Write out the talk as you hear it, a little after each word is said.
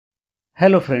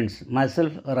Hello friends,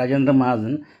 myself Rajendra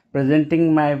Mahajan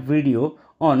presenting my video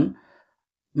on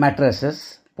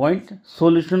matrices. Point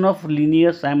solution of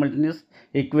linear simultaneous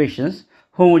equations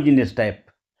homogeneous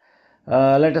type.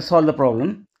 Let us solve the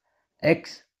problem.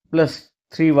 X plus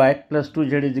 3y plus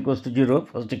 2z is equals to 0,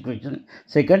 first equation.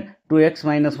 Second, 2x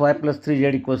minus y plus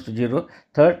 3z equals to 0.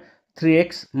 Third,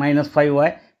 3x minus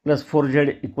 5y plus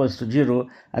 4z equals to 0.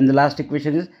 And the last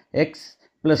equation is x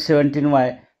plus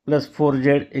 17y plus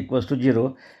 4z equals to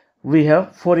 0. We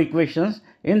have four equations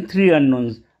in three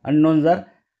unknowns. Unknowns are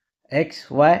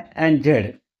x, y and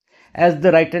z. As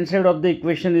the right hand side of the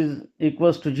equation is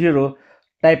equals to 0,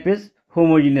 type is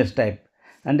homogeneous type.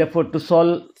 And therefore to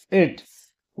solve it,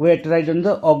 we have to write on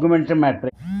the augmented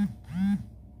matrix.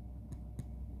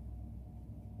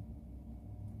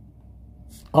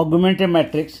 Augmented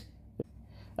matrix,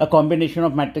 a combination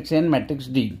of matrix A and matrix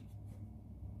D.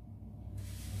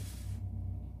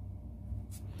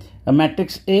 A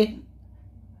matrix A,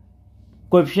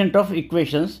 coefficient of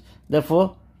equations,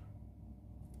 therefore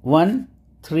 1,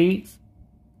 3,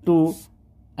 2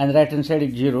 and right hand side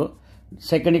is 0.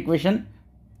 Second equation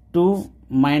 2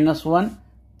 minus 1,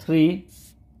 3,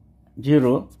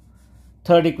 0.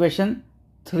 Third equation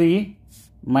 3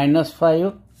 minus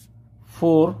 5,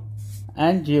 4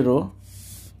 and 0.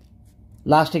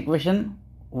 Last equation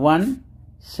 1,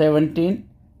 17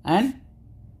 and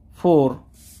 4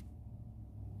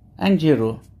 and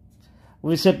 0.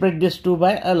 We separate these two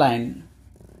by a line.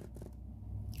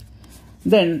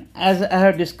 Then, as I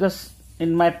have discussed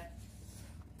in my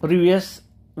previous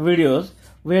videos,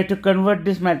 we have to convert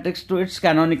this matrix to its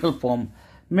canonical form.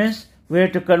 Means we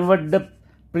have to convert the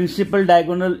principal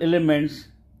diagonal elements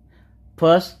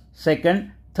first,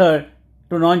 second, third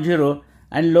to non-zero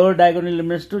and lower diagonal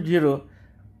elements to 0,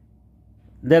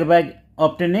 thereby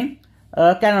obtaining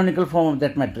a canonical form of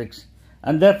that matrix.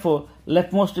 And therefore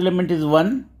leftmost element is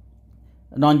 1,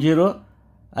 non-zero,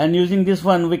 and using this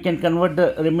one we can convert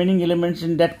the remaining elements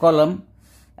in that column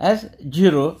as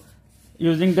 0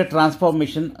 using the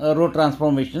transformation, row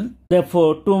transformation.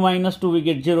 Therefore 2 minus 2 we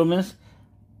get 0, means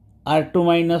R2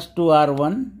 minus 2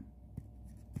 R1.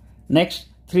 Next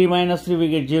 3 minus 3 we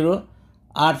get 0,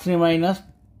 R3 minus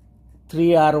 3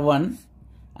 R1,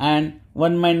 and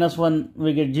 1 minus 1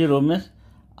 we get 0, means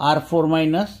R4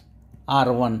 minus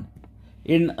R1.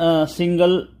 In a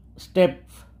single step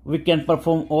we can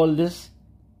perform all this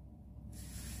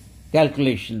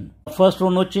calculation. First row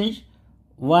no change,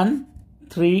 1,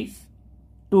 3,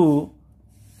 2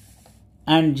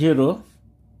 and 0.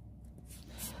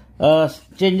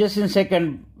 Changes in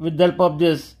second with the help of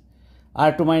this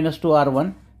R2 minus 2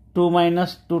 R1. 2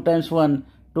 minus 2 times 1,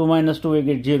 2 minus 2 we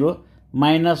get 0.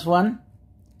 Minus 1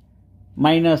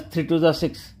 minus 3 to the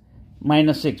 6,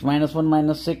 minus 6. Minus 1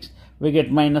 minus 6 we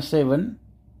get minus 7.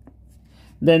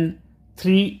 Then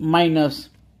 3 minus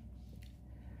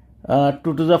 2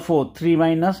 to the 4, 3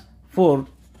 minus 4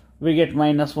 we get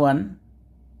minus 1,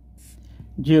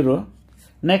 0.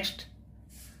 Next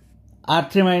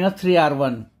R3 minus 3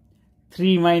 R1.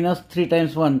 3 minus 3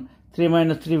 times 1, 3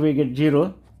 minus 3 we get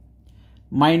 0.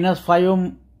 Minus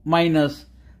 5 minus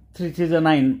 3 is a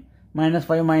 9. Minus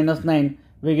 5 minus 9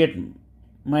 we get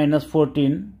minus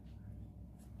 14.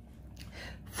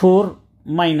 4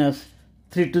 minus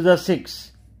 3 to the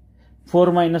 6.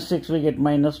 4 minus 6 we get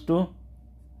minus 2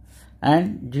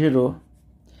 and 0.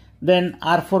 Then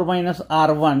R4 minus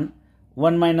R1.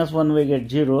 1 minus 1 we get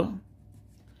 0.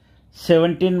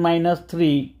 17 minus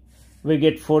 3 we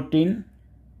get 14.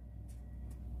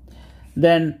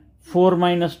 Then 4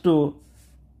 minus 2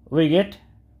 we get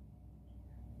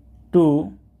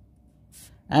 2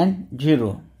 and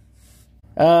 0.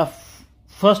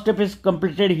 First step is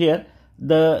completed here.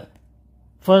 The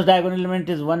first diagonal element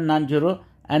is 1, non-zero,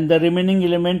 and the remaining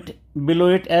element below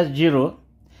it as 0.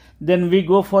 Then we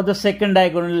go for the second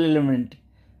diagonal element.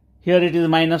 Here it is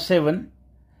minus 7,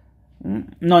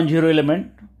 non-zero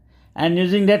element, and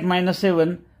using that minus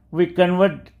 7 we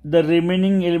convert the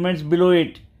remaining elements below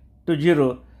it to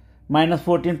 0. Minus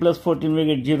 14 plus 14 we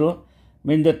get 0.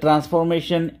 Means the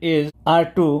transformation is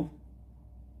R2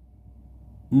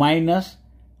 minus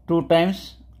 2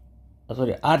 times,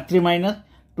 R3 minus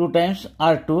 2 times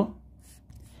R2,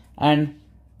 and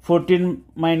 14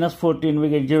 minus 14 we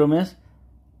get 0, means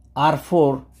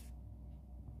R4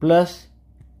 plus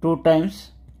 2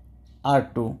 times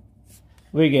R2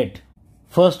 we get.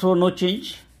 First row no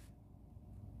change,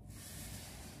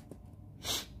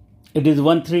 it is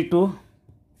 1, 3, 2,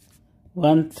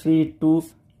 1, 3, 2,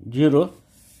 0.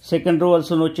 Second row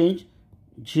also no change,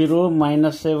 0,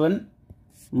 minus 7,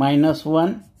 minus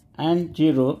 1 and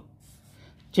 0.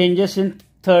 Changes in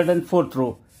third and fourth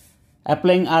row,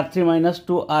 Applying R3 minus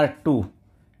to R2.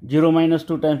 0 minus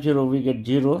 2 times 0 we get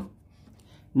 0.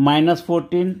 Minus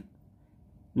 14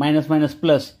 minus minus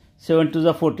plus 7 to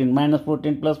the 14. Minus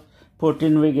 14 plus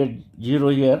 14 we get 0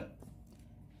 here.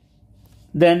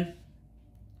 Then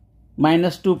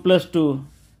minus 2 plus 2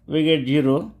 we get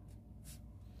 0.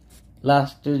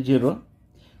 Last is 0.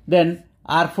 Then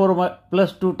R4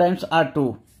 plus 2 times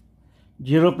R2.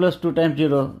 0 plus 2 times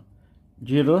 0.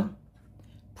 0.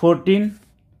 14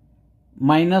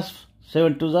 minus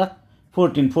 7 to the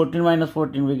 14. 14 minus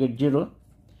 14 we get 0.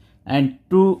 And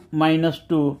 2 minus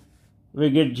 2 we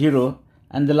get 0.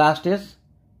 And the last is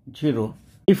 0.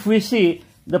 If we see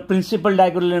the principal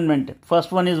diagonal element,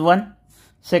 first one is 1.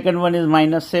 Second one is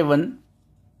minus 7.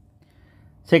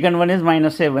 Second one is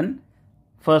minus 7.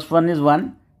 First one is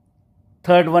 1.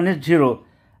 Third one is 0.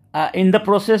 In the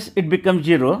process it becomes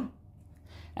 0.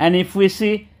 And if we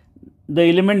see the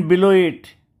element below it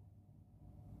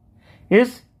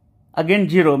is again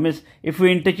 0. Means if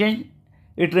we interchange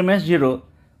it remains 0.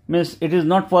 Means it is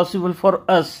not possible for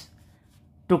us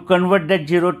to convert that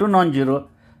 0 to non-zero.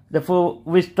 Therefore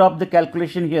we stop the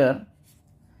calculation here.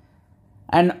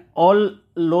 And all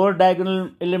lower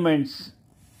diagonal elements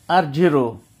are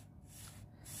 0.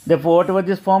 Therefore, whatever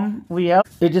this form we have,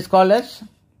 it is called as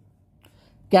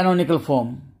canonical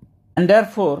form. And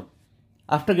therefore,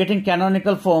 after getting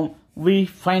canonical form, we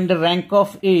find the rank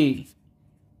of A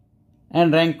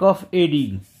and rank of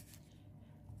AD.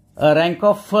 Rank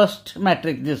of first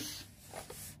matrix, this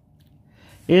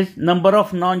is number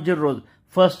of non-zero rows.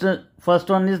 First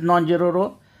one is non-zero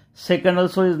row. Second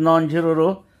also is non-zero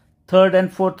row. Third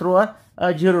and fourth row are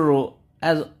a 0 row,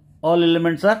 as all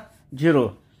elements are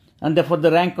 0. And therefore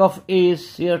the rank of A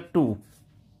is here 2.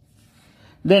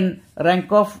 Then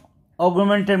rank of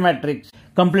augmented matrix,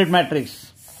 complete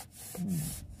matrix.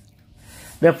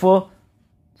 Therefore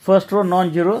first row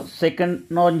non-zero, second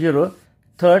non-zero,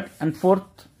 third and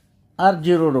fourth are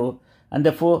 0 row, and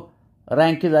therefore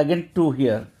rank is again 2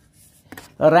 here.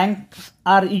 Ranks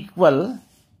are equal,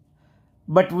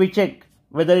 but we check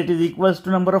whether it is equals to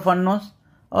number of unknowns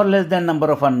or less than number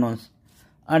of unknowns.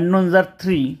 Unknowns are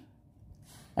 3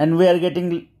 and we are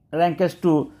getting rank as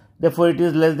 2, therefore it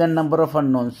is less than number of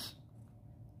unknowns.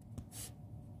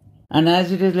 And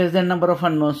as it is less than number of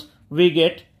unknowns, we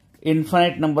get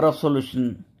infinite number of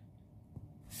solutions.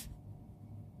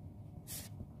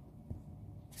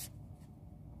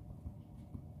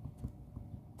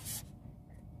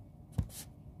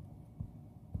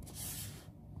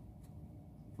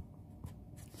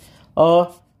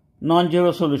 Or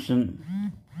non-zero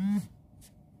solution.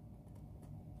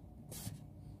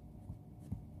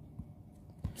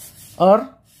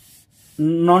 Or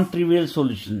non-trivial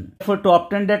solution. For to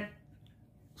obtain that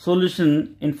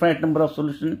solution, infinite number of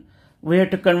solution, we have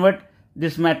to convert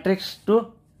this matrix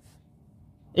to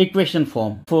equation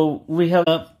form. So we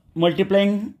have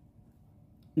multiplying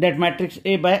that matrix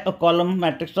A by a column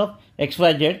matrix of x,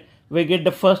 y, z. We get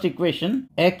the first equation,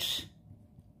 x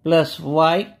plus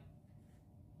y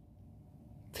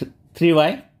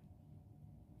 3y,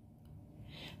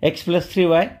 x plus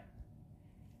 3y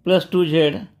plus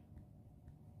 2z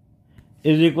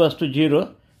is equals to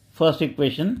 0, first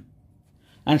equation.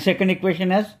 And second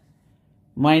equation as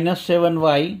minus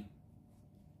 7y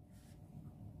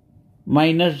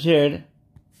minus z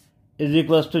is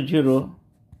equals to 0,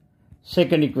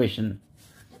 second equation.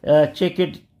 Check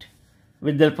it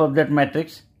with the help of that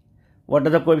matrix. What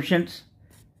are the coefficients?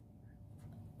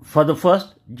 For the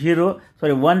first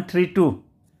 1, 3, 2.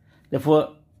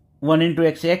 Therefore 1 into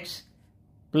x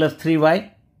plus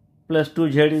 3y plus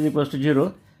 2z is equals to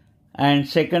 0. And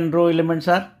second row elements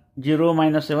are 0,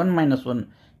 minus 7, minus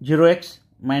 1. 0x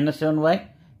minus 7y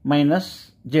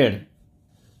minus z.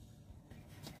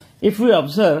 If we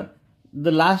observe,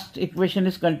 the last equation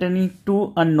is containing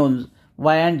two unknowns,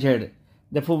 y and z.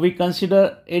 Therefore we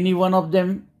consider any one of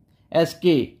them as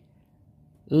k.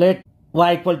 Let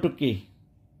y equal to k.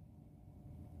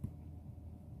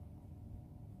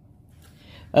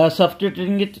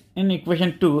 Substituting it in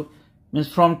equation 2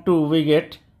 means from 2 we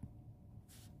get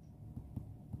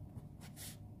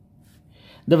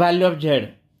the value of z.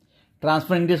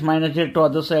 Transferring this minus z to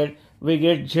other side, we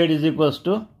get z is equals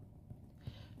to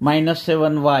minus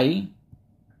 7y,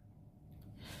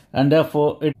 and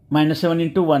therefore it minus 7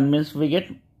 into 1 means we get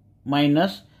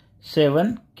minus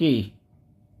 7k.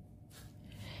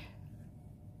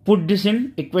 Put this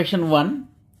in equation 1.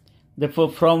 Therefore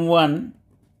from 1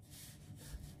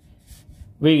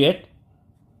 we get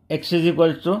x is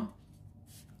equal to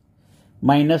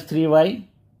minus 3y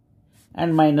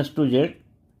and minus 2z.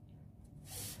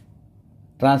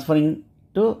 Transferring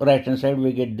to right hand side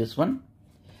we get this one.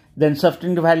 Then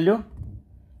substituting the value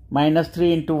minus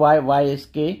 3 into y, y is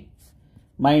k,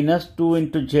 minus 2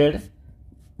 into z,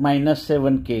 minus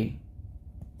 7k.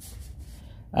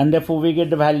 And therefore we get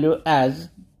the value as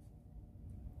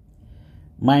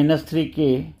minus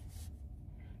 3k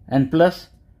and plus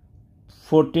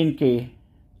 14k.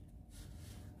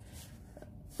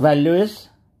 Value is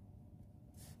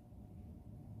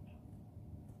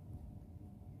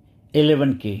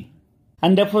 11k.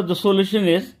 And therefore the solution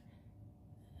is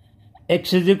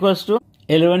x is equals to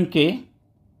 11k,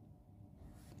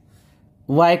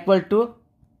 y equal to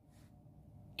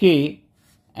k,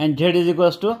 and z is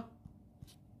equals to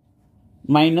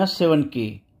minus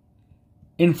 7k.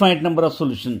 Infinite number of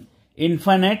solution.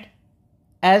 Infinite,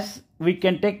 as we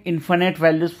can take infinite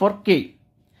values for k.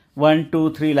 1,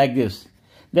 2, 3 like this.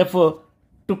 Therefore,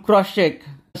 to cross check,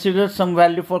 consider some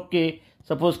value for k.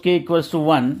 Suppose k equals to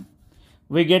 1.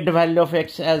 We get the value of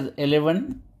x as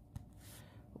 11,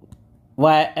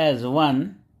 y as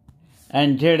 1,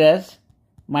 and z as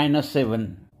minus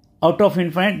 7. Out of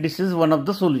infinite, this is one of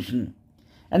the solution.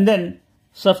 And then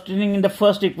substituting in the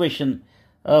first equation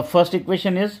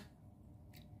is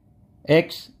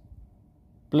x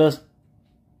plus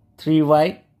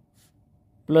 3y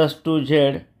plus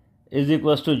 2z is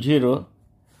equals to 0.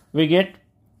 We get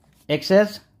x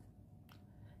as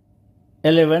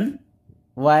 11,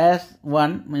 y as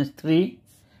 1 means 3,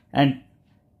 and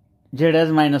z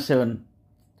as minus 7,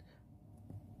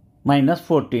 minus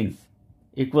 14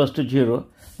 equals to 0.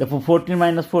 Therefore 14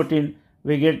 minus 14,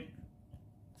 we get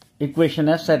equation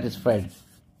as satisfied.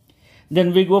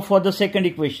 Then we go for the second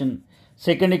equation.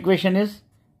 Second equation is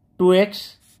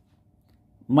 2x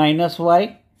minus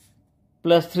y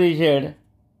plus 3z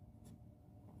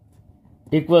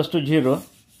equals to 0.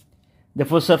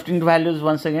 Therefore substituting values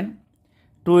once again.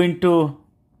 2 into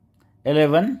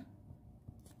 11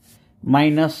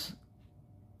 minus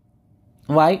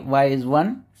y, y is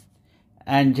 1,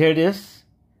 and z is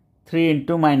 3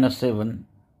 into minus 7.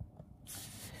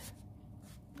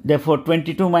 Therefore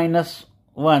 22 minus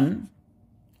 1,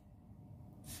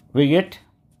 we get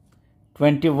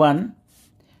 21,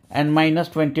 and minus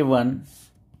 21.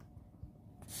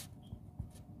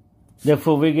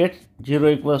 Therefore we get 0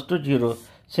 equals to 0.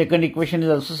 Second equation is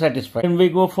also satisfied. Then we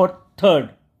go for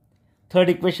third. Third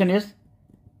equation is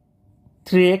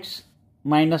 3x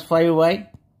minus 5y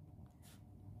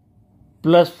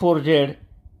plus 4z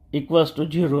equals to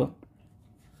 0.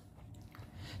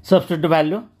 Substitute the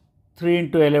value. 3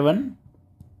 into 11,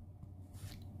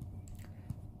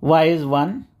 y is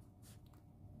 1,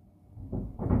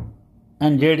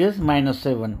 and z is minus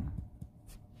 7.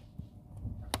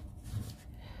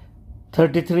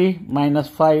 33 minus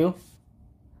 5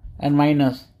 and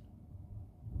minus.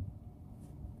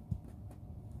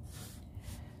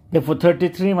 Therefore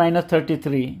 33 minus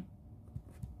 33,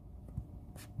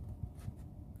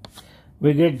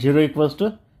 we get 0 equals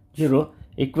to 0.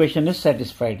 Equation is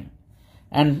satisfied.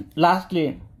 And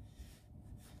lastly,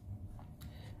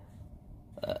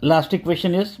 last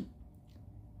equation is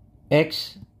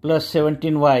x plus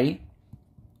 17y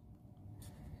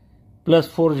plus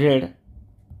 4z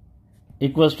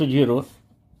equals to 0.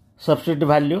 Substitute the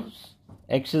values.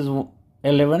 X is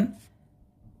 11,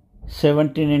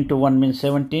 17 into 1 means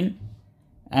 17,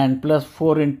 and plus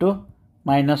 4 into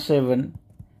minus 7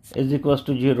 is equals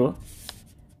to 0.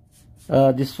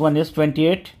 This one is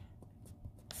 28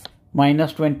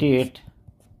 minus 28,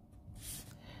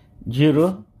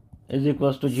 0 is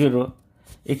equals to 0.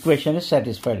 Equation is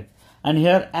satisfied. And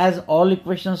here, as all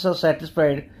equations are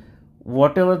satisfied,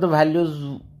 whatever the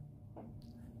values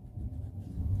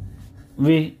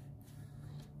we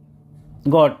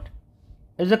got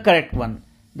is the correct one.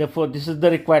 Therefore this is the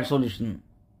required solution.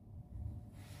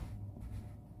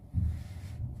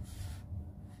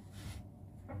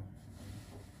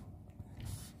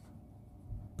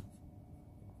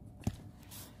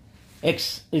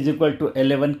 X is equal to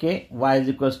 11k, y is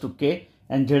equals to k,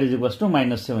 and z is equals to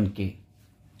minus 7k.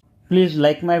 Please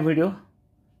like my video,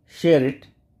 share it,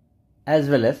 as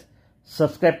well as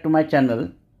subscribe to my channel,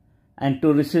 and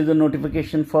to receive the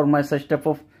notification for my such type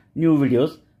of new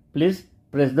videos, please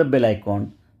press the bell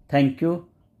icon. Thank you.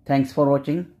 Thanks for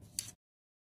watching.